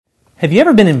Have you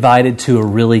ever been invited to a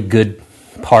really good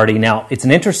party? Now, it's an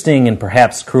interesting and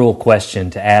perhaps cruel question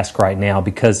to ask right now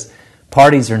because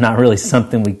parties are not really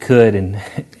something we could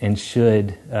and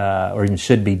should or even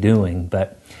should be doing.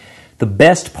 But the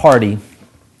best party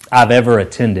I've ever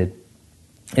attended,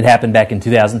 it happened back in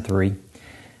 2003.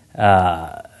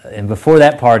 And before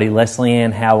that party, Leslie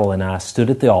Ann Howell and I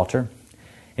stood at the altar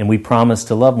and we promised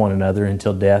to love one another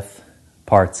until death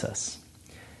parts us.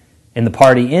 And the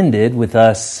party ended with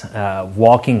us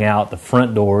walking out the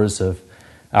front doors of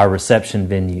our reception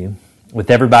venue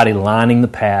with everybody lining the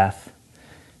path,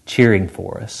 cheering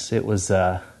for us. It was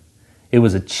a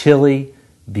chilly,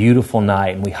 beautiful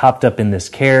night, and we hopped up in this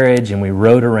carriage and we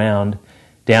rode around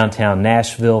downtown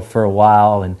Nashville for a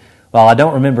while. And while I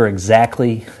don't remember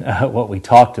exactly what we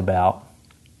talked about,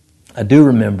 I do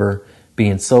remember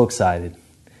being so excited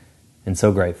and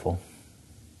so grateful.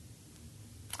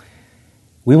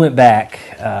 We went back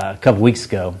a couple weeks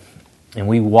ago and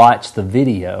we watched the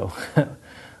video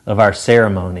of our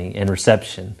ceremony and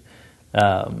reception,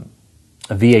 a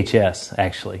VHS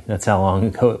actually. That's how long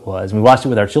ago it was. And we watched it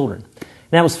with our children. And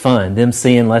that was fun, them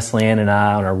seeing Leslie Ann and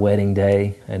I on our wedding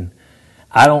day. And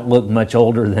I don't look much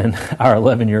older than our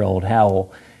 11-year-old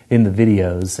Howell in the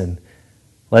videos, and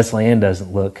Leslie Ann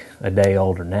doesn't look a day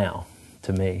older now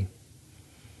to me.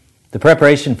 The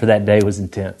preparation for that day was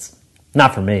intense.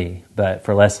 Not for me, but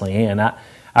for Leslie Ann.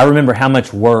 I remember how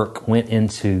much work went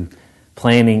into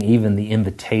planning even the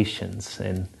invitations,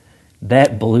 and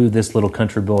that blew this little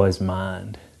country boy's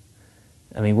mind.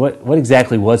 I mean, what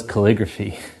exactly was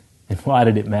calligraphy, and why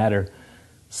did it matter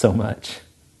so much?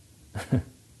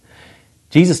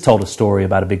 Jesus told a story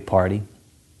about a big party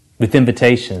with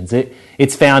invitations.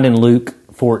 It's found in Luke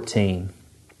 14.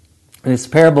 And it's a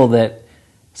parable that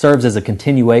serves as a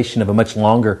continuation of a much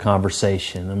longer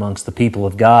conversation amongst the people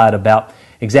of God about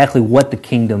exactly what the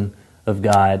kingdom of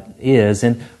God is.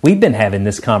 And we've been having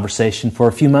this conversation for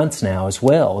a few months now as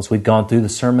well as we've gone through the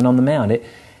Sermon on the Mount.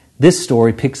 This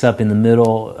story picks up in the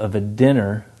middle of a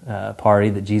dinner party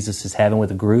that Jesus is having with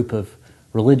a group of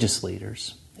religious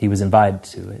leaders. He was invited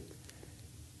to it.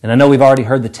 And I know we've already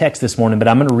heard the text this morning, but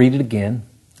I'm going to read it again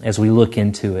as we look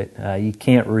into it. You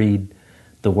can't read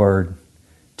the word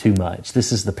too much.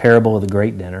 This is the parable of the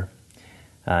great dinner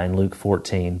in Luke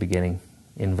 14, beginning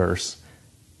in verse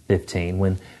 15.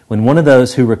 When one of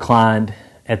those who reclined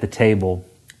at the table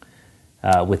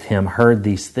with him heard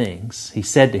these things, he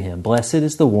said to him, "Blessed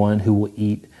is the one who will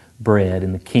eat bread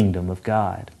in the kingdom of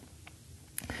God."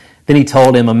 Then he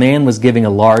told him, a man was giving a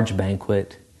large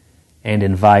banquet and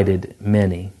invited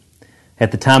many. At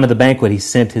the time of the banquet, he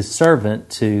sent his servant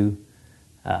to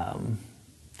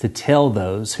tell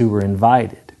those who were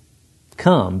invited,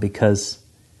 "Come, because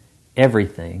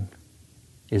everything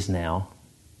is now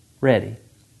ready."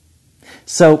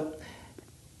 So,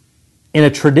 in a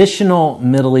traditional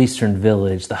Middle Eastern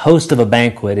village, the host of a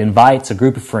banquet invites a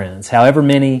group of friends. However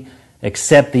many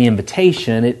accept the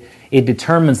invitation, it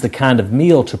determines the kind of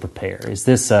meal to prepare. Is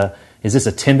this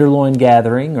a tenderloin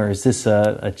gathering, or is this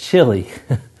a chili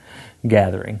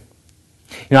gathering?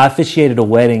 You know, I officiated a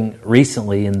wedding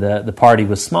recently, and the party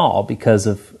was small because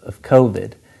of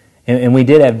COVID. And we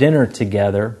did have dinner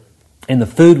together, and the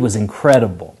food was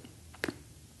incredible.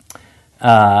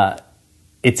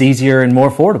 It's easier and more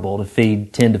affordable to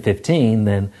feed 10 to 15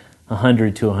 than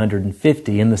 100 to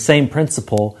 150, and the same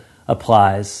principle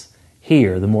applies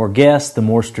here. The more guests, the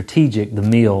more strategic the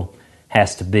meal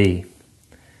has to be.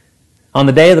 On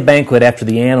the day of the banquet, after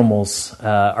the animals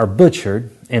are butchered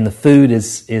and the food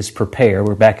is prepared,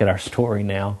 we're back at our story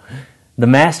now, the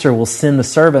master will send the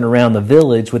servant around the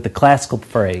village with the classical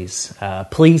phrase,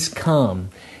 "Please come,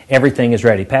 everything is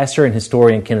ready." Pastor and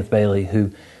historian Kenneth Bailey,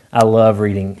 who I love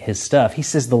reading his stuff, he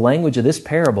says the language of this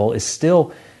parable is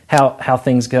still how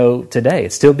things go today.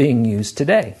 It's still being used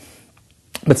today.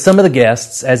 But some of the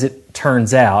guests, as it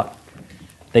turns out,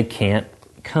 they can't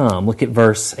come. Look at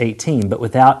verse 18. But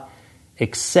without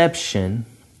exception,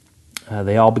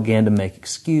 they all began to make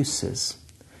excuses.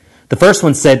 The first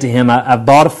one said to him, "I've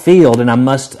bought a field and I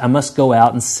must go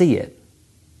out and see it.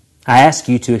 I ask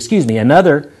you to excuse me."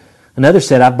 Another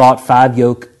said, "I've bought 5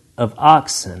 yoke of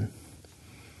oxen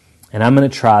and I'm going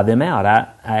to try them out. I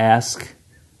ask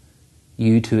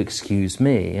you to excuse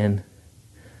me." And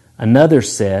another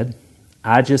said,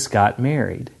 "I just got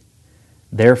married.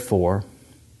 Therefore,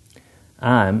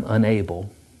 I'm unable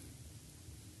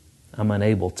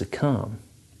to come."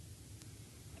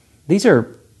 These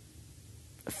are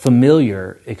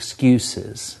familiar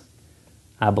excuses,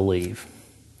 I believe,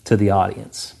 to the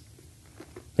audience.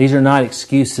 These are not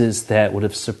excuses that would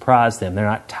have surprised them. They're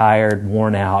not tired,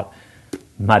 worn out,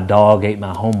 "my dog ate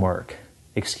my homework"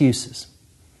 excuses.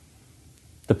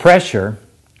 The pressure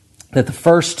that the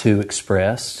first two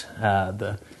expressed,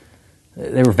 they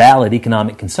were valid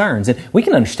economic concerns. And we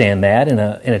can understand that in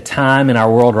a time in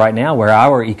our world right now where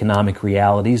our economic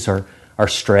realities are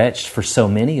stretched for so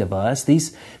many of us.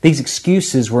 These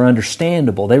excuses were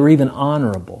understandable. They were even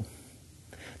honorable.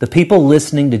 The people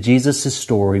listening to Jesus'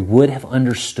 story would have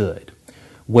understood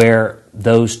where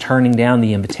those turning down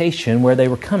the invitation, where they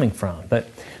were coming from.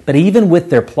 But even with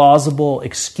their plausible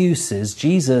excuses,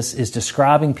 Jesus is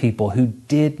describing people who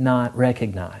did not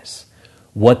recognize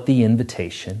what the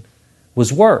invitation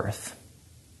was worth.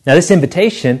 Now, this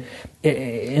invitation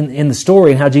in the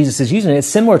story and how Jesus is using it, it's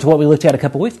similar to what we looked at a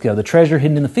couple weeks ago, the treasure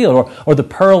hidden in the field or the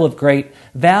pearl of great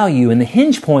value. And the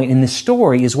hinge point in this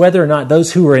story is whether or not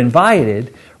those who were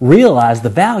invited realize the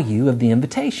value of the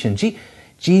invitation.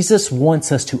 Jesus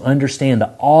wants us to understand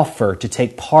the offer to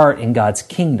take part in God's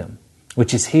kingdom,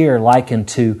 which is here likened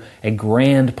to a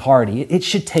grand party. It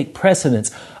should take precedence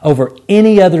over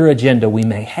any other agenda we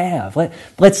may have.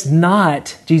 Let's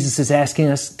not, Jesus is asking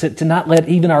us to not let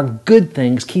even our good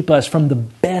things keep us from the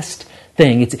best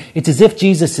thing. It's as if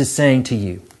Jesus is saying to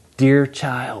you, dear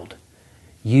child,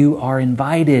 you are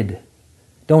invited.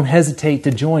 Don't hesitate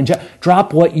to join.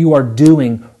 Drop what you are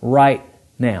doing right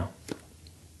now.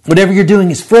 Whatever you're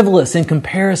doing is frivolous in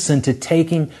comparison to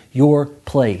taking your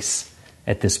place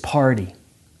at this party.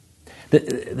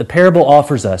 The parable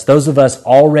offers us, those of us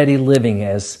already living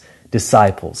as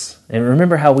disciples. And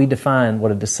remember how we define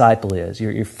what a disciple is.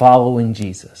 You're following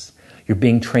Jesus. You're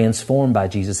being transformed by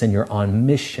Jesus, and you're on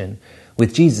mission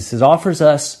with Jesus. It offers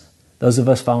us, those of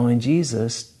us following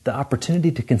Jesus, the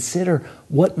opportunity to consider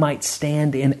what might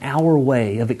stand in our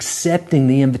way of accepting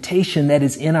the invitation that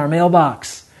is in our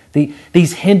mailbox.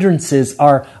 These hindrances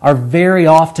are very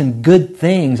often good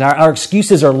things. Our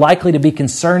excuses are likely to be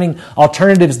concerning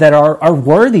alternatives that are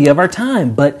worthy of our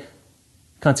time, but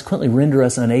consequently render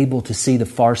us unable to see the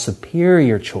far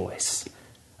superior choice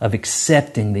of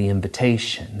accepting the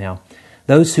invitation. Now,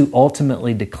 those who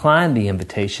ultimately declined the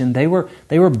invitation, they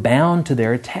were bound to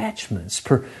their attachments.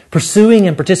 Pursuing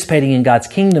and participating in God's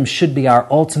kingdom should be our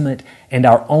ultimate and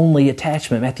our only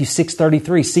attachment. Matthew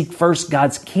 6:33, seek first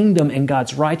God's kingdom and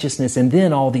God's righteousness, and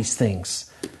then all these things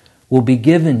will be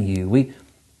given you.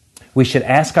 We should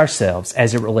ask ourselves,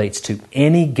 as it relates to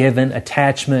any given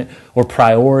attachment or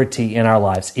priority in our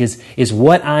lives, is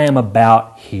what I am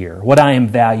about here, what I am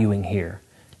valuing here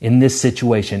in this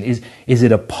situation, is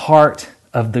it a part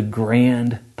of the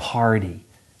grand party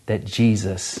that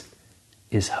Jesus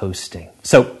is hosting?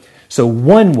 So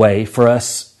one way for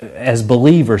us as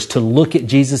believers to look at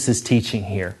Jesus' teaching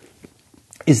here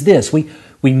is this.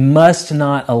 We must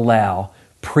not allow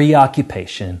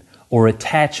preoccupation or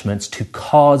attachments to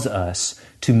cause us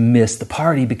to miss the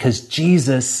party, because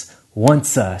Jesus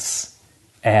wants us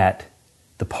at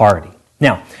the party.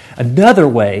 Now, another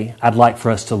way I'd like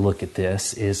for us to look at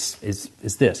this is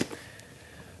this.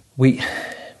 We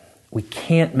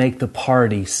can't make the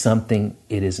party something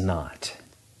it is not.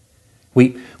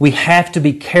 We have to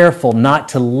be careful not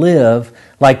to live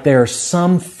like there are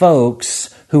some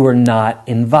folks who are not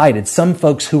invited, some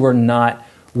folks who are not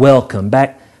welcome.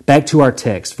 Back to our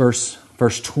text, verse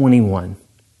 21.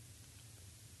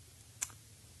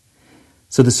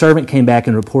 So the servant came back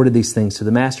and reported these things to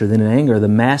the master. Then in anger, the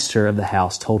master of the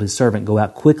house told his servant, go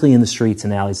out quickly in the streets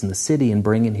and alleys in the city and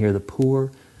bring in here the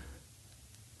poor,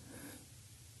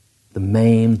 the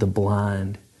maimed, the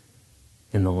blind,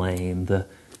 and the lame. The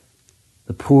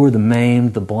poor, the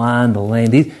maimed, the blind, the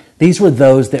lame. These were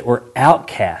those that were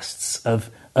outcasts of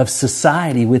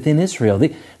society within Israel.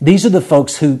 These are the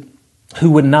folks who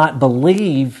would not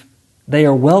believe they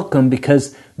are welcome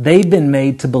because they've been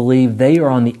made to believe they are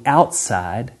on the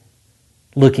outside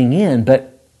looking in.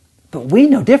 But we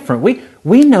know different.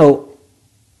 We know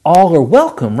all are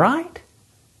welcome, right?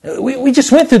 We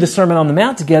just went through the Sermon on the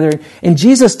Mount together, and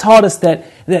Jesus taught us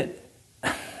that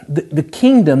the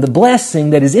kingdom, the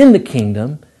blessing that is in the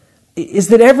kingdom, is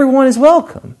that everyone is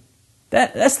welcome.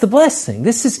 That's the blessing.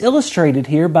 This is illustrated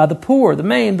here by the poor, the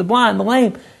maimed, the blind, the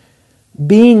lame,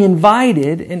 being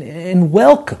invited and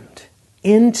welcomed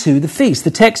into the feast.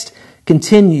 The text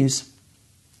continues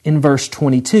in verse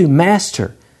 22.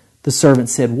 Master, the servant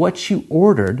said, what you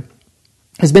ordered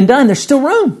has been done. There's still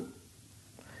room.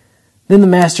 Then the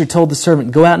master told the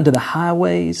servant, go out into the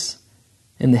highways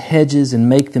and the hedges and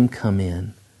make them come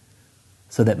in,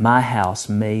 so that my house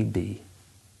may be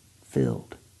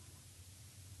filled.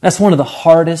 That's one of the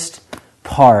hardest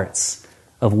parts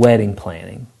of wedding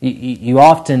planning. You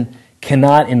often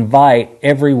cannot invite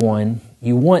everyone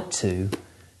you want to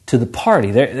the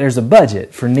party. There's a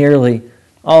budget for nearly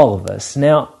all of us.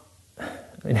 Now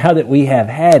that we have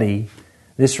Hattie,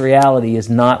 This reality is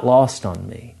not lost on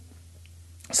me.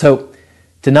 So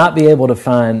to not be able to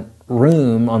find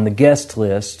room on the guest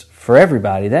list for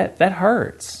everybody, that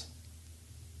hurts.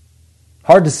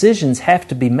 Hard decisions have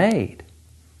to be made.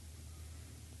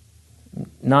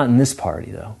 Not in this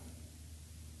party, though.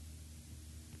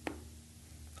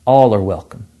 All are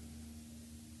welcome.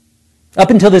 Up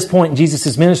until this point in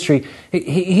Jesus' ministry,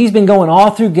 he's been going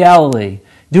all through Galilee,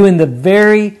 doing the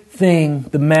very thing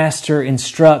the Master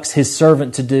instructs his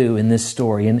servant to do in this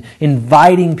story, and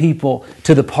inviting people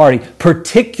to the party,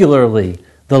 particularly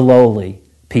the lowly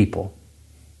people.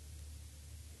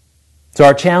 So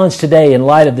our challenge today, in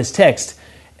light of this text,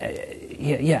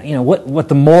 what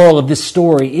the moral of this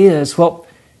story is, well,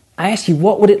 I ask you,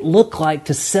 what would it look like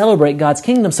to celebrate God's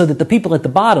kingdom so that the people at the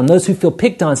bottom, those who feel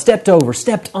picked on, stepped over,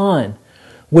 stepped on,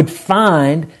 would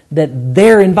find that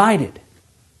they're invited?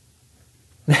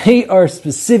 They are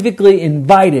specifically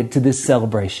invited to this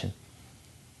celebration.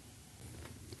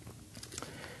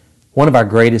 One of our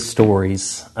greatest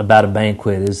stories about a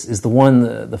banquet is the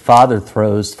one the father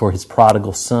throws for his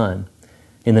prodigal son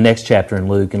in the next chapter in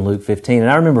Luke 15.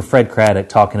 And I remember Fred Craddock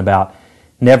talking about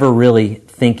never really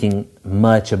thinking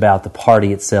much about the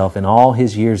party itself in all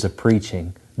his years of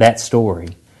preaching that story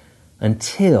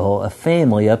until a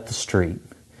family up the street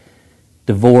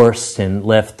divorced and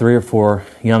left 3 or 4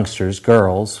 youngsters,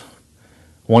 girls,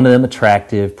 one of them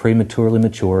attractive, prematurely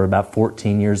mature, about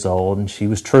 14 years old, and she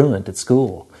was truant at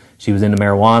school. She was into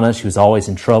marijuana, she was always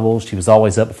in trouble, she was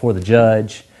always up before the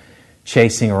judge,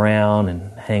 chasing around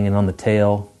and hanging on the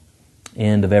tail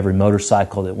end of every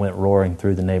motorcycle that went roaring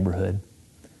through the neighborhood.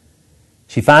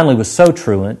 She finally was so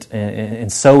truant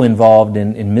and so involved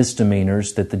in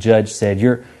misdemeanors that the judge said,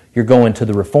 you're going to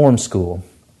the reform school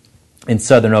in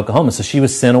southern Oklahoma. So she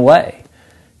was sent away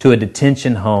to a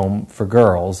detention home for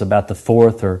girls. About the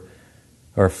 4th or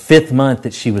 5th month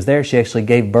that she was there, she actually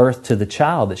gave birth to the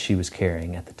child that she was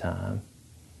carrying at the time.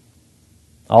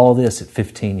 All this at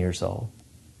 15 years old.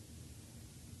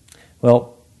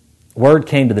 Well, word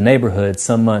came to the neighborhood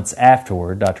some months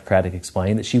afterward, Dr. Craddock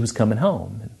explained, that she was coming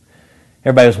home.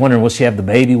 Everybody was wondering, will she have the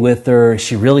baby with her? Is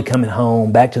she really coming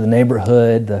home, back to the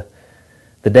neighborhood?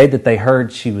 The day that they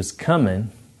heard she was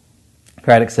coming,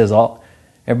 Craddock says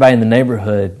everybody in the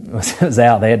neighborhood was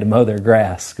out. They had to mow their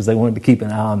grass because they wanted to keep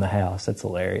an eye on the house. That's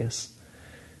hilarious.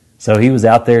 So he was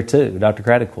out there too, Dr.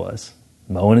 Craddock was,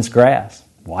 mowing his grass,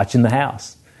 watching the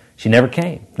house. She never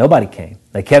came. Nobody came.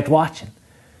 They kept watching.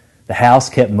 The house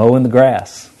kept mowing the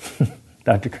grass.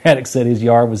 Dr. Craddock said his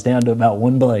yard was down to about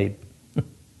 1 blade.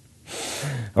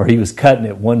 Or he was cutting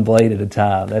it 1 blade at a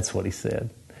time. That's what he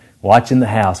said. Watching the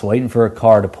house, waiting for a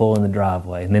car to pull in the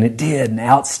driveway. And then it did, and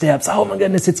out steps, oh my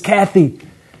goodness, it's Kathy.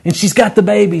 And she's got the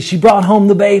baby. She brought home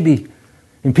the baby.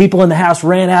 And people in the house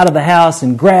ran out of the house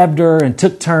and grabbed her and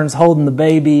took turns holding the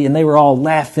baby. And they were all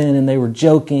laughing and they were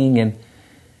joking. And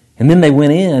then they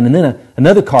went in, and then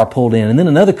another car pulled in, and then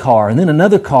another car, and then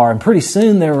another car. And pretty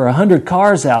soon there were 100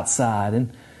 cars outside.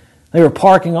 And they were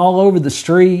parking all over the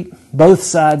street, both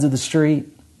sides of the street.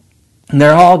 And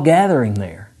they're all gathering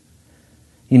there.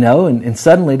 And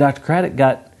suddenly Dr. Craddock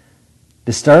got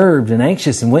disturbed and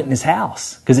anxious and went in his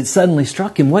house because it suddenly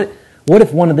struck him. What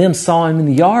if one of them saw him in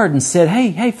the yard and said,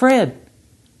 hey, Fred,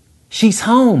 she's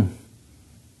home.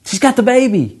 She's got the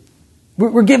baby.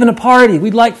 We're giving a party.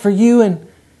 We'd like for you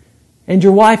and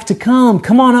your wife to come.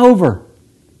 Come on over.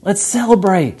 Let's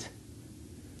celebrate.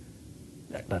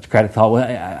 Dr. Craddock thought, well,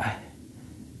 I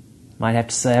might have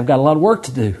to say I've got a lot of work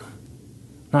to do.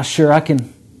 Not sure I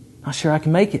can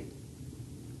make it.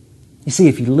 You see,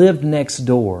 if you lived next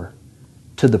door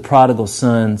to the prodigal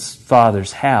son's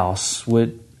father's house,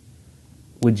 would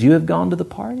you have gone to the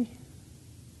party?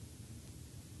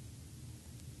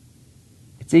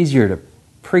 It's easier to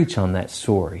preach on that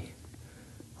story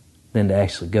than to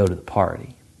actually go to the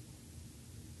party.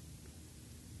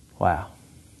 Wow.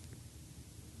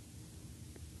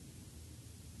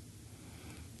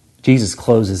 Jesus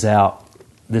closes out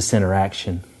this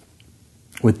interaction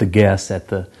with the guests at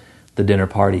the dinner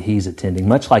party he's attending,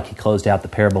 much like he closed out the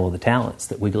parable of the talents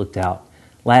that we looked at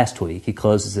last week. He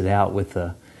closes it out with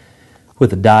a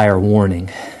dire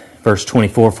warning. Verse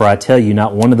 24, for I tell you,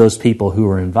 not one of those people who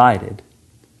are invited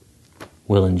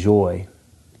will enjoy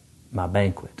my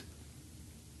banquet.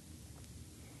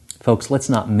 Folks, let's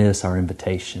not miss our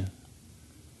invitation.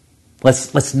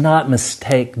 Let's not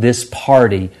mistake this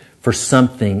party for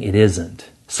something it isn't.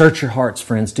 Search your hearts,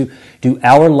 friends. Do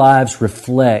our lives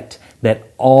reflect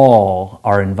that all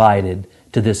are invited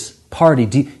to this party?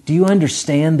 Do you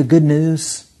understand the good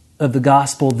news of the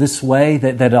gospel this way,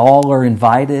 that all are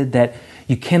invited, that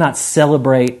you cannot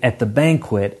celebrate at the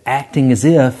banquet acting as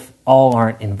if all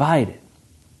aren't invited?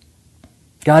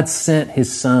 God sent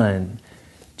His Son,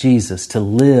 Jesus, to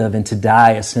live and to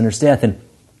die a sinner's death. And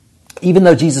even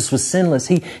though Jesus was sinless,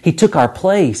 He took our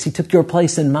place. He took your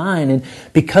place and mine. And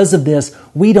because of this,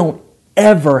 we don't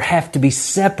ever have to be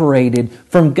separated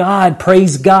from God.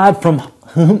 Praise God, from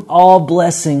whom all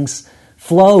blessings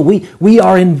flow. We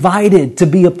are invited to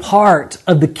be a part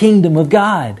of the kingdom of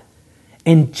God.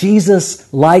 And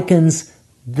Jesus likens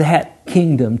that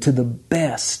kingdom to the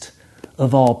best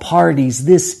of all parties.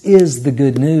 This is the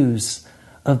good news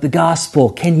of the gospel.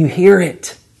 Can you hear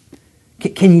it?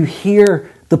 Can you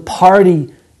hear the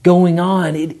party going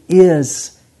on? It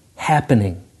is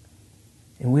happening.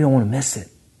 And we don't want to miss it.